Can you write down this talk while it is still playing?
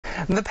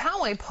The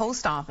Poway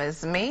post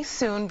office may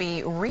soon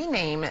be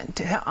renamed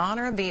to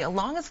honor the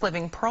longest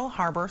living Pearl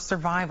Harbor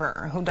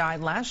survivor who died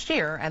last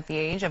year at the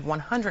age of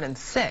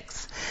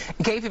 106.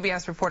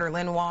 KPBS reporter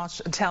Lynn Walsh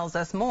tells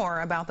us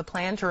more about the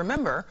plan to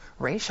remember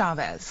Ray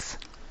Chavez.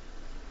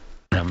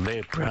 I'm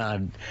very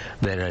proud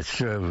that I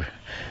served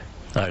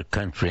our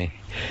country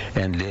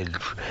and did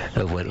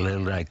what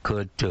little I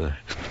could to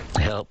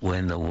help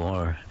win the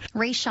war.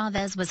 Ray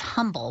Chavez was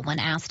humble when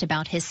asked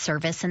about his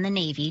service in the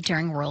Navy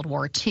during World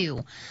War II.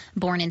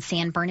 Born in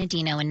San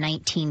Bernardino in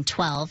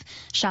 1912,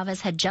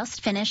 Chavez had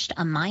just finished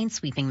a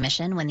minesweeping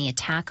mission when the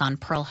attack on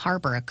Pearl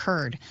Harbor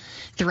occurred.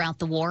 Throughout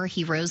the war,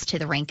 he rose to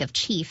the rank of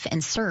chief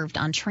and served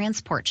on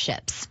transport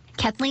ships.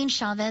 Kathleen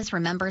Chavez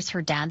remembers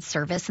her dad's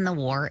service in the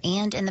war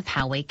and in the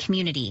Poway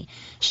community.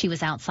 She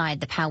was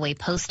outside the Poway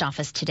post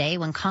office today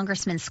when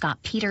Congressman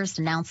Scott Peters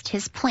announced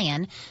his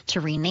plan to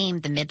rename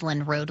the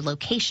Midland Road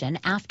location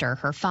after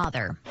her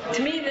father.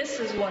 To me, this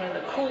is one of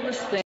the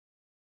coolest things.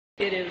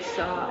 It is,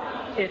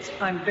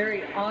 I'm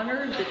very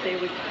honored that they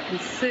would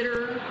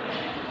consider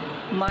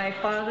my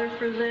father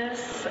for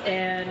this,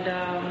 and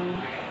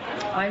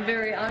I'm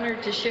very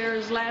honored to share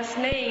his last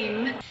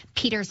name.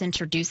 Peters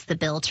introduced the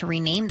bill to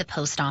rename the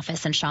post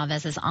office in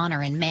Chavez's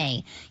honor in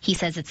May. He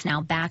says it's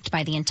now backed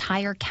by the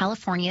entire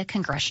California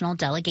congressional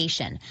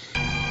delegation.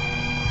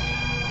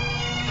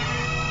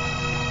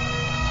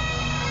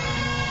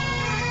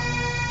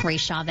 Ray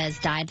Chavez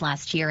died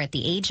last year at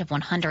the age of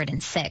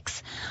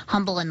 106.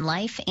 Humble in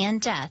life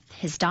and death,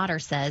 his daughter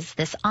says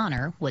this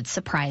honor would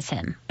surprise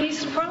him.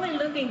 He's probably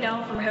looking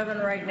down from heaven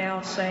right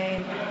now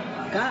saying,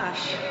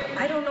 gosh,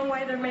 I don't know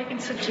why they're making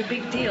such a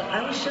big deal.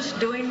 I was just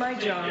doing my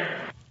job.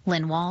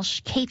 Lynn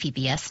Walsh,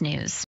 KPBS News.